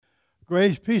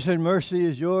Grace, peace, and mercy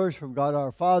is yours from God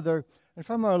our Father and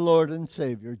from our Lord and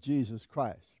Savior, Jesus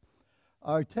Christ.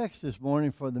 Our text this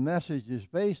morning for the message is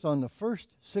based on the first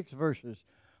 6 verses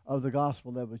of the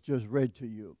gospel that was just read to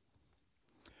you.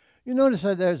 You notice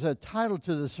that there's a title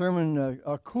to the sermon,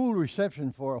 A Cool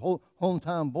Reception for a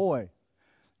Hometown Boy.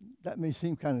 That may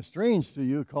seem kind of strange to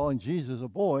you, calling Jesus a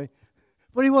boy,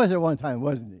 but he was at one time,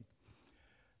 wasn't he?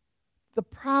 The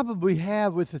problem we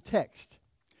have with the text,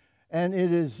 and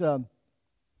it is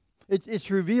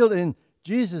it's revealed in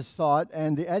Jesus' thought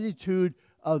and the attitude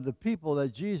of the people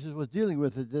that Jesus was dealing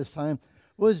with at this time,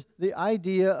 was the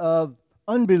idea of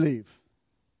unbelief.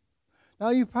 Now,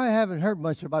 you probably haven't heard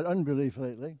much about unbelief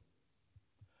lately,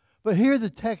 but here the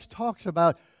text talks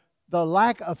about the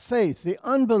lack of faith, the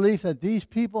unbelief that these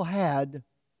people had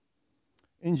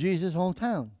in Jesus'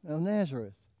 hometown of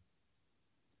Nazareth.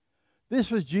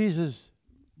 This was Jesus,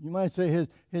 you might say,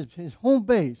 his home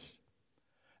base.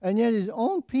 And yet his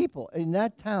own people in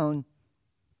that town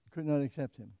could not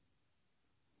accept him.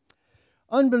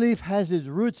 Unbelief has its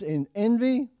roots in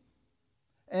envy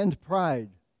and pride.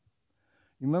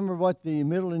 You remember what the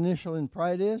middle initial in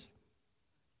pride is?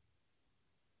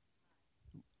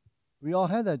 We all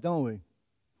have that, don't we?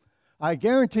 I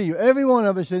guarantee you, every one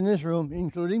of us in this room,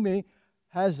 including me,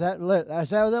 has that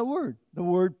word, the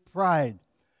word pride.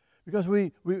 Because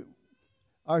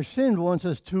our sin wants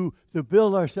us to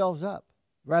build ourselves up,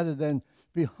 rather than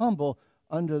be humble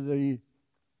under the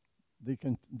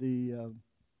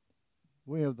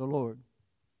way of the Lord.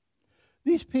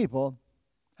 These people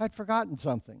had forgotten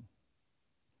something.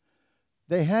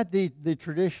 They had the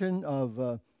tradition of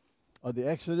the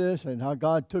Exodus and how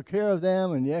God took care of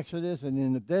them in the Exodus and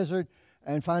in the desert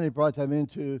and finally brought them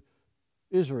into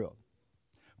Israel.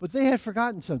 But they had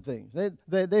forgotten some things.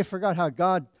 They forgot how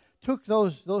God took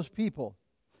those people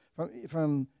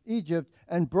from Egypt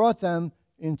and brought them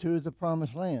into the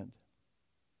promised land.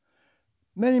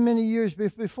 Many, many years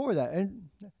before that. And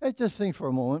let's just think for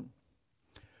a moment.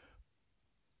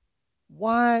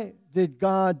 Why did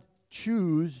God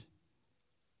choose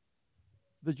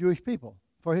the Jewish people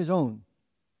for his own?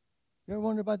 You ever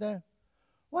wonder about that?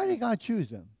 Why did God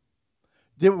choose them?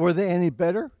 Were they any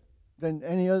better than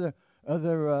any other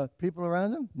people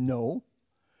around them? No.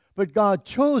 But God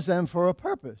chose them for a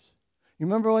purpose. You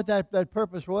remember what that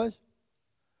purpose was?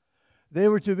 They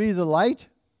were to be the light.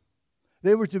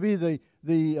 They were to be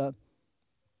the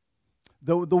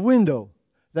window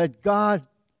that God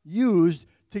used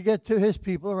to get to his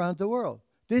people around the world.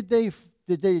 Did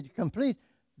they complete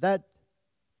that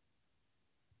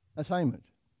assignment?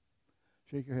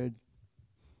 Shake your head.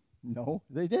 No,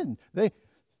 they didn't.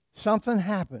 Something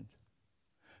happened.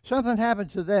 Something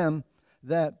happened to them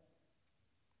that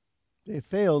they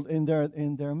failed in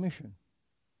their mission.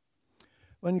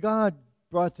 When God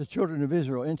brought the children of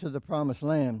Israel into the promised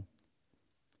land,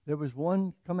 there was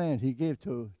one command he gave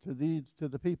to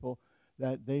the people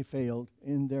that they failed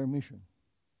in their mission.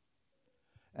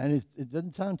 And it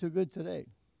doesn't sound too good today.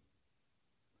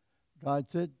 God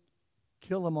said,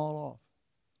 kill them all off.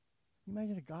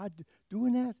 Imagine God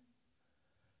doing that?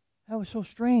 That was so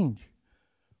strange.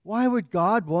 Why would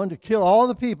God want to kill all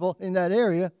the people in that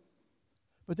area?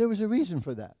 But there was a reason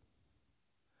for that.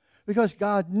 Because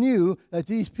God knew that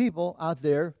these people out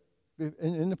there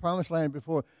in the promised land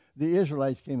before the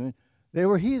Israelites came in, they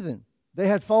were heathen. They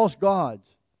had false gods.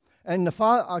 And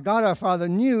God our Father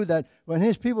knew that when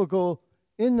his people go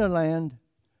in the land,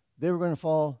 they were going to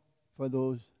fall for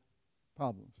those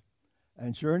problems.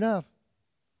 And sure enough,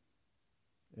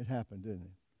 it happened, didn't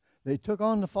it? They took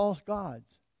on the false gods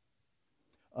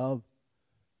of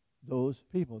those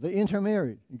people. They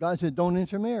intermarried. And God said, don't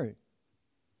intermarry.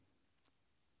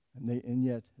 And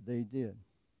yet they did.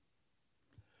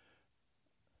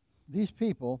 These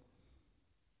people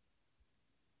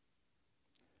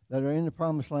that are in the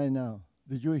promised land now,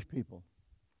 the Jewish people,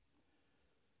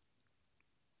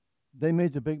 they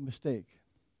made the big mistake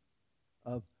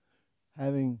of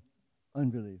having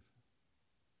unbelief.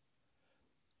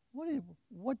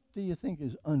 What do you think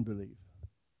is unbelief?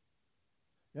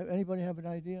 Anybody have an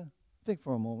idea? Think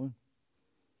for a moment.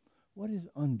 What is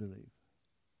unbelief?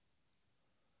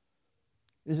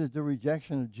 Is it the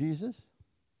rejection of Jesus?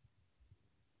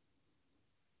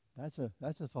 That's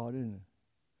a thought, isn't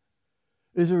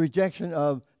it? Is it a rejection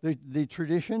of the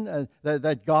tradition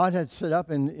that God had set up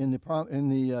in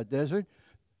the desert?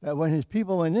 That when his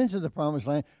people went into the promised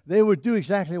land, they would do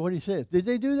exactly what he said. Did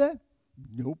they do that?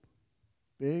 Nope.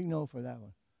 Big no for that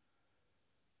one.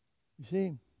 You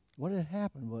see, what had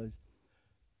happened was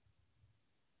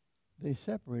they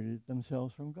separated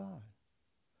themselves from God,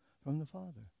 from the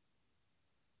Father.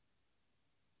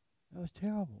 That was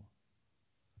terrible.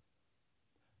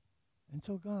 And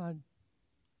so God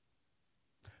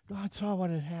saw what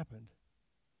had happened.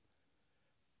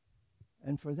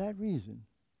 And for that reason,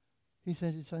 he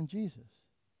sent his son Jesus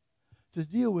to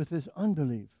deal with this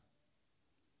unbelief.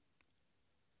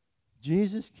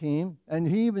 Jesus came, and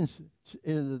he even,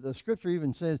 the scripture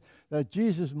even says that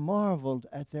Jesus marveled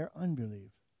at their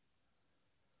unbelief.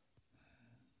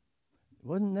 It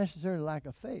wasn't necessarily lack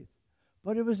of faith,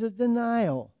 but it was a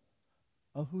denial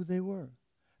of who they were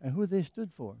and who they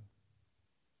stood for.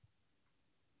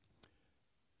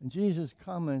 And Jesus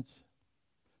comments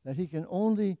that he can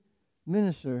only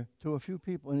minister to a few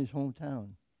people in his hometown.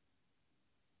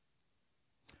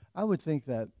 I would think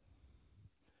that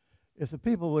if the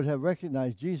people would have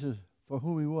recognized Jesus for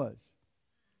who he was,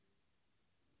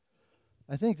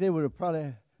 I think they would have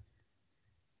probably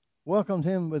welcomed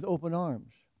him with open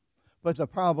arms. But the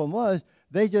problem was,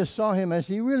 they just saw him as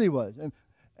he really was.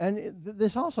 And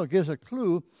this also gives a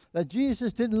clue that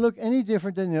Jesus didn't look any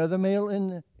different than the other male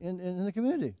in the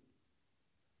community.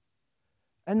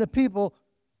 And the people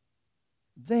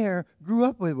there grew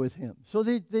up with him. So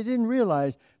they didn't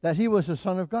realize that he was the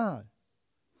Son of God.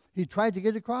 He tried to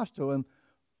get across to him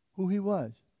who he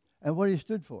was and what he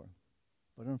stood for.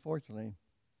 But unfortunately,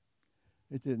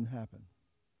 it didn't happen.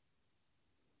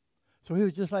 So he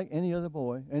was just like any other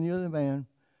boy, any other man.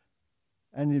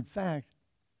 And in fact,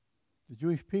 the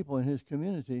Jewish people in his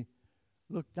community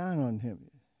looked down on him.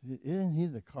 Isn't he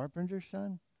the carpenter's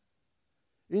son?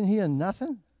 Isn't he a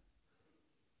nothing?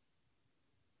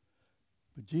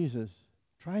 But Jesus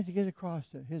tried to get across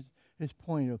to his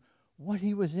point of what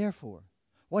he was there for,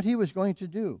 what he was going to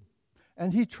do.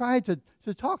 And he tried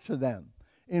to talk to them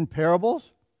in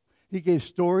parables. He gave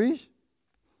stories.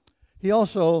 He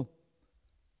also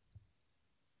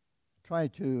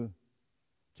tried to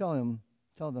tell them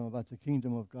about the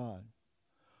kingdom of God.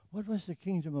 What was the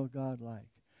kingdom of God like?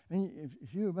 And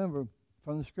if you remember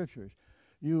from the scriptures,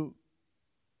 you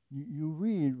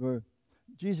read where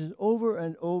Jesus over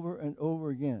and over and over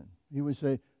again, he would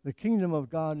say, the kingdom of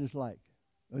God is like.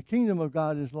 The kingdom of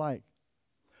God is like.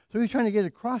 So he's trying to get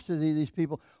across to these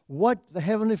people what the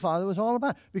Heavenly Father was all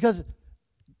about. Because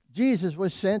Jesus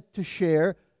was sent to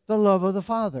share the love of the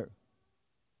Father.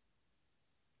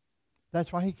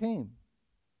 That's why he came.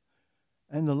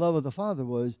 And the love of the Father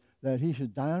was that he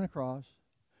should die on a cross.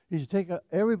 He should take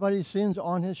everybody's sins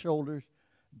on his shoulders,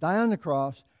 die on the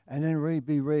cross, and then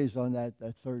be raised on that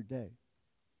third day.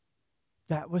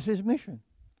 That was his mission.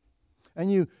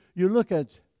 And you look at,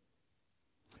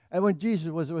 and when Jesus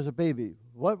was a baby,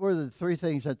 what were the three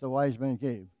things that the wise men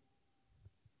gave?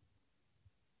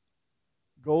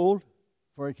 Gold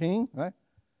for a king, right?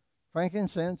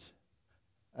 Frankincense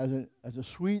as a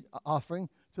sweet offering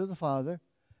to the Father,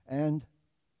 and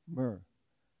myrrh.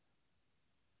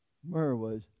 Myrrh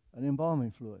was an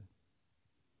embalming fluid.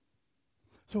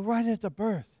 So right at the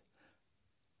birth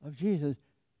of Jesus,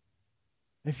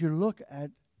 if you look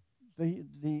at the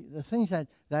things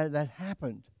that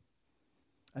happened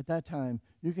at that time,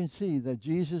 you can see that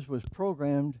Jesus was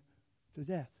programmed to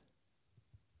death.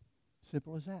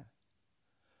 Simple as that.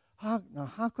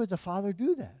 How could the Father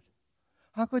do that?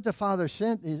 How could the Father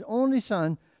send his only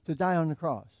Son to die on the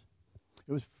cross?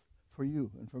 It was for you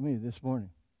and for me this morning.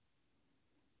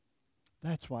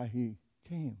 That's why he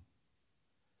came.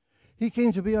 He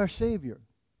came to be our Savior.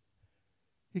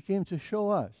 He came to show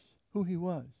us who he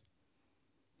was.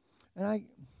 And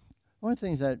one of the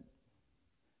things that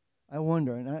I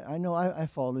wonder, and I know I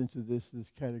fall into this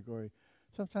category.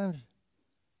 Sometimes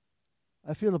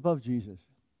I feel above Jesus,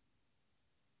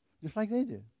 just like they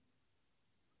did.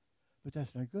 But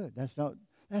that's not good.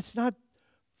 That's not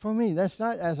for me. That's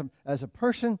not as a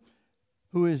person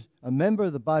who is a member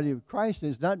of the body of Christ.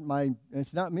 It's not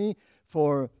me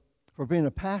for being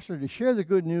a pastor to share the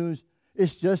good news.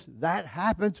 It's just that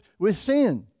happens with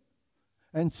sin.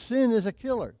 And sin is a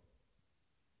killer.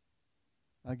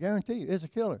 I guarantee you, it's a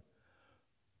killer.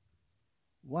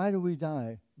 Why do we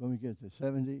die when we get to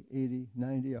 70, 80,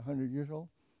 90, 100 years old?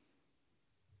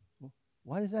 Well,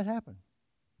 why does that happen?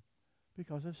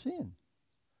 Because of sin.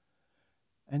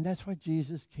 And that's what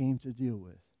Jesus came to deal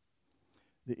with,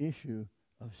 the issue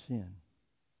of sin.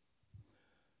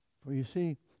 For you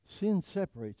see, sin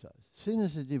separates us. Sin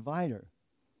is a divider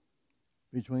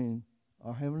between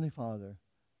our Heavenly Father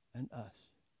and us.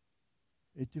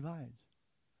 It divides.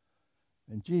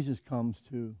 And Jesus comes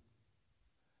to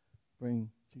bring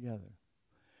together.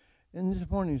 In this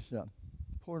morning's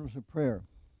Portals of Prayer,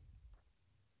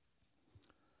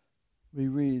 we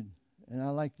read, and I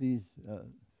like these,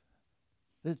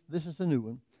 this is the new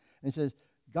one. It says,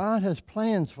 God has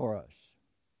plans for us.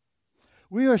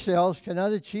 We ourselves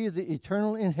cannot achieve the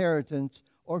eternal inheritance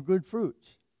or good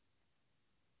fruits.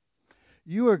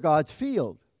 You are God's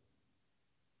field,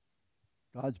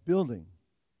 God's building.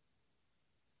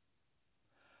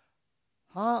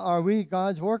 How are we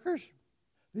God's workers?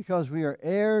 Because we are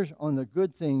heirs on the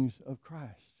good things of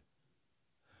Christ.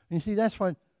 And you see, that's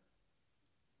what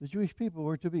the Jewish people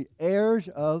were to be, heirs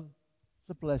of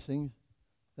the blessings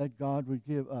that God would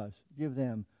give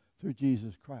them through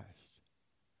Jesus Christ.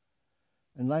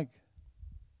 And like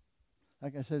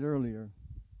I said earlier,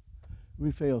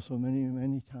 we fail so many,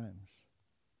 many times.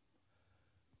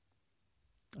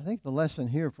 I think the lesson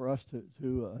here for us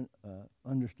to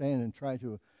understand and try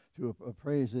to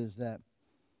appraise is that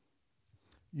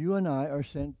you and I are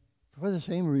sent for the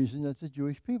same reason that the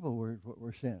Jewish people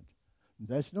were sent.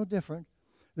 That's no different.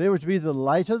 They were to be the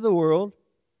light of the world.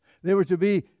 They were to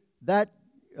be that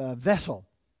vessel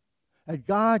that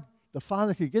God, the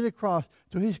Father, could get across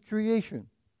to His creation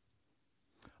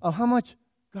of how much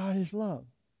God is love.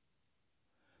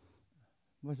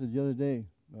 Was it the other day,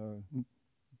 or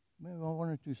maybe on one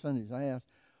or two Sundays, I asked,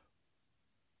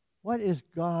 what is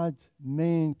God's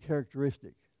main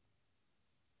characteristic?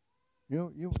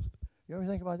 You ever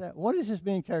think about that? What is His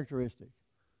main characteristic?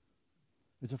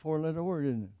 It's a 4-letter word,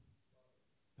 isn't it?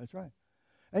 That's right.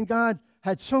 And God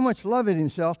had so much love in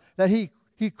Himself that He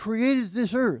created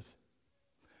this earth.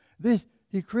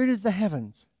 He created the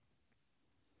heavens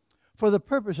for the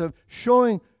purpose of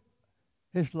showing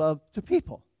His love to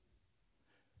people.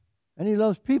 And He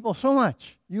loves people so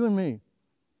much, you and me,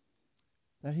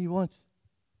 that He wants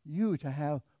you to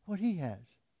have what He has.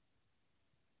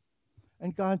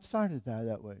 And God started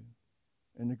that way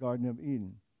in the Garden of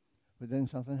Eden. But then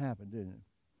something happened, didn't it?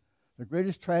 The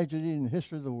greatest tragedy in the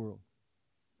history of the world.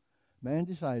 Man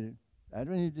decided,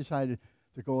 Adam and Eve decided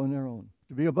to go on their own,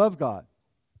 to be above God.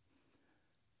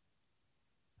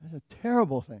 That's a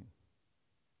terrible thing.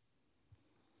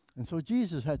 And so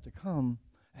Jesus had to come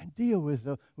and deal with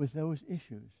those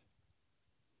issues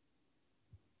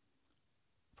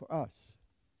for us,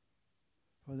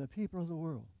 for the people of the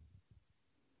world,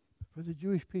 for the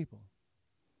Jewish people,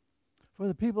 for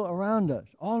the people around us,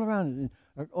 all around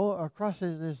us, all across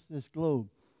this globe.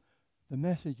 The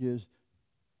message is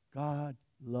God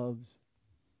loves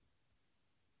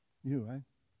you, right?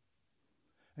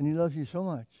 And He loves you so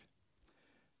much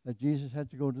that Jesus had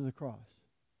to go to the cross.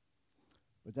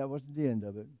 But that wasn't the end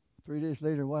of it. 3 days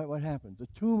later, what happened? The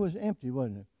tomb was empty,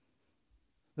 wasn't it?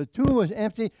 The tomb was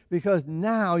empty because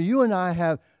now you and I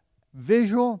have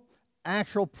visual,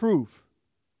 actual proof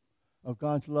of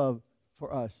God's love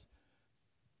for us.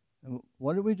 And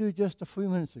what did we do just a few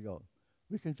minutes ago?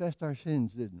 We confessed our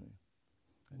sins, didn't we?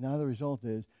 And now the result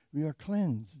is we are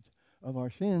cleansed of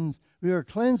our sins. We are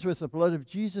cleansed with the blood of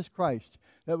Jesus Christ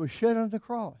that was shed on the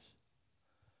cross.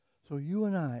 So you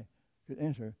and I could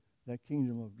enter that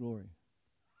kingdom of glory.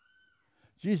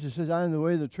 Jesus says, I am the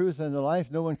way, the truth, and the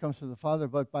life. No one comes to the Father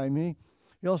but by me.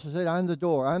 He also said, I'm the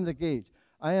door, I'm the gate.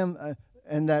 I am,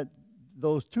 and that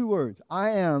those two words,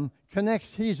 I am,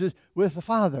 connects Jesus with the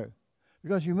Father.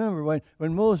 Because you remember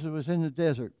when Moses was in the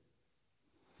desert,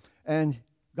 and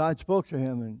God spoke to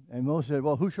him, and Moses said,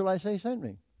 well, who shall I say sent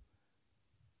me?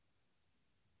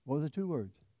 What were the two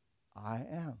words? I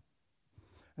am.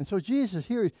 And so Jesus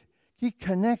here, He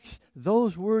connects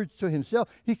those words to Himself.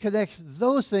 He connects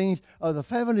those things of the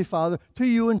Heavenly Father to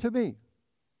you and to me.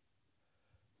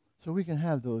 So we can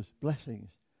have those blessings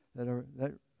that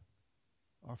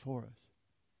are for us.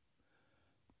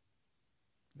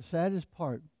 The saddest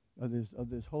part of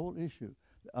this whole issue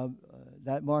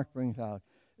that Mark brings out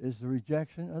is the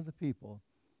rejection of the people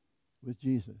with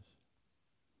Jesus.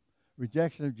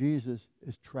 Rejection of Jesus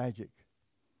is tragic.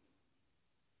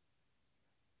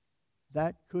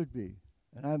 That could be,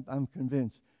 and I'm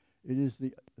convinced, it is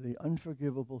the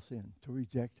unforgivable sin to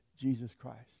reject Jesus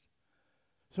Christ.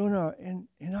 So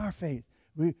in our faith,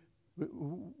 we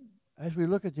as we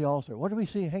look at the altar, what do we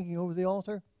see hanging over the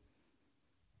altar?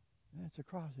 That's a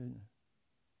cross, isn't it?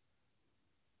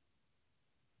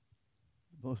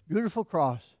 The most beautiful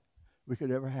cross we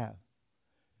could ever have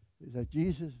is that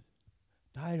Jesus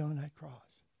died on that cross,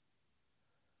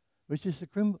 which is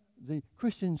the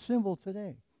Christian symbol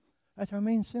today. That's our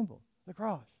main symbol, the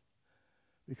cross.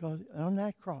 Because on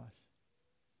that cross,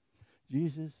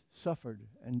 Jesus suffered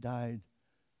and died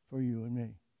for you and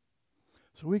me.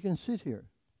 So we can sit here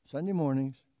Sunday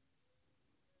mornings,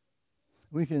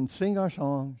 we can sing our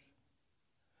songs,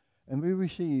 and we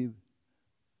receive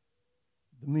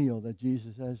the meal that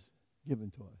Jesus has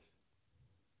given to us,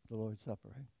 the Lord's Supper.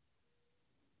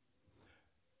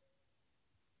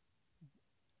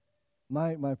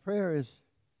 Right? My prayer is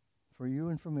for you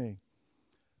and for me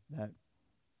that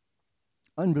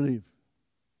unbelief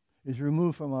is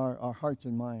removed from our hearts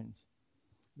and minds,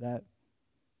 that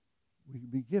we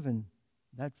be given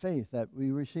that faith that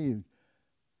we received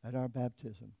at our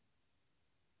baptism,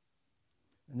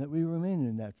 and that we remain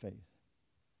in that faith.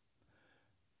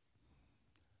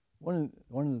 One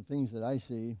of the things that I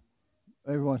see,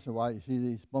 every once in a while you see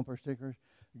these bumper stickers,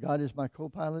 God is my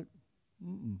co-pilot.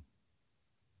 You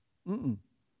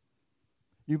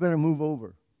better move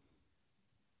over,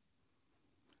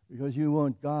 because you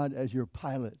want God as your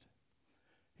pilot.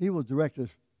 He will direct us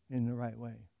in the right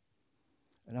way.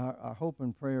 And our hope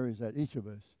and prayer is that each of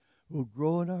us will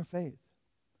grow in our faith,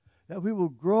 that we will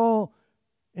grow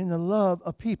in the love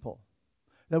of people,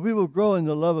 that we will grow in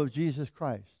the love of Jesus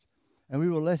Christ, and we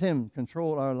will let him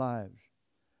control our lives.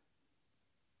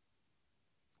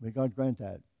 May God grant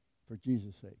that for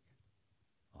Jesus' sake.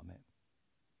 Amen.